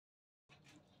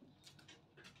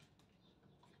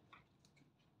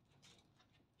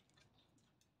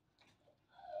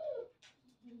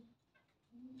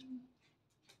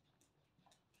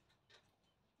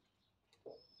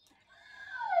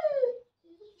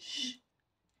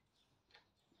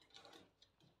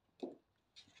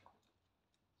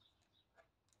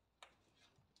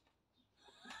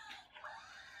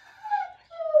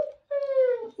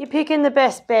picking the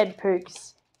best bed,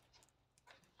 Pooks?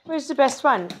 Where's the best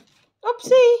one?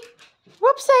 Whoopsie.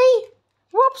 Whoopsie.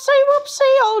 Whoopsie,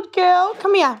 whoopsie, old girl.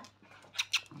 Come here.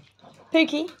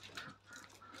 Pookie.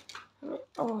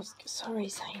 Oh, sorry,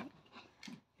 Saint.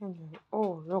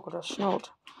 Oh, look at the snout.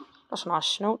 That's a nice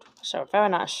snout. That's a very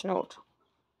nice snout.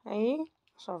 Hey?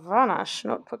 That's a very nice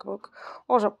snout, Pookie.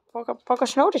 Oh, it's a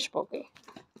snootish Pookie.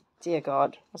 Dear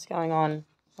God, what's going on?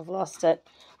 I've lost it.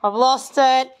 I've lost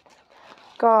it.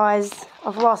 Guys,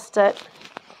 I've lost it.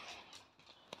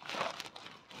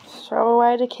 Throw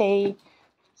away the key.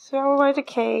 Throw away the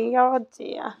key. Oh,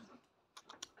 dear.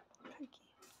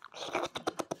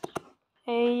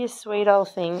 Hey, you sweet old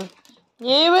thing.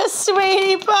 You a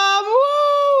sweetie bum.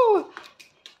 Woo!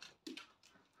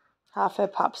 Half her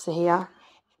pups are here.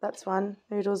 That's one.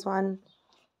 Noodles one.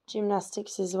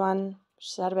 Gymnastics is one.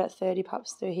 She's had about 30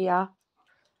 pups through here.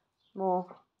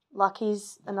 More.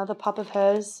 Lucky's another pup of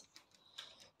hers.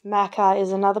 Macca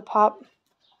is another pup.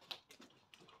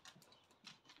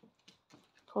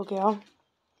 Poor girl.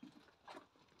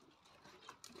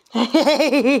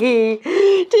 Hey,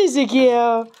 there's a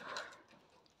girl.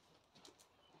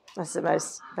 That's the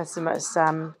most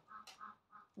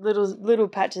little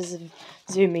patches of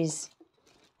zoomies.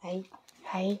 Hey,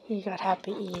 you got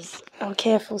happy ears. Oh,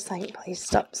 careful, Saint, please.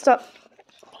 Stop.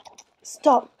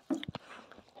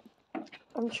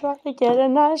 I'm trying to get a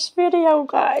nice video,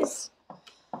 guys.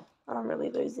 I'm really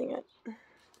losing it.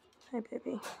 Hey,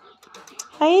 baby.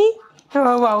 Hey.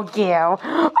 Oh, well, girl.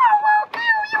 Oh, well,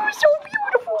 girl, you're so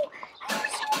beautiful. You're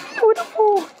so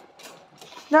beautiful.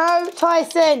 No,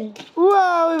 Tyson.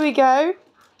 Whoa, here we go.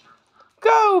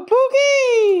 Go,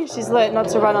 Pookie. She's learnt not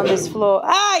to run on this floor.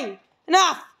 Hey,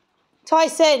 enough.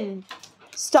 Tyson,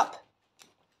 stop.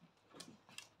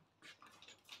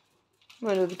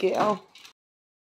 Little girl.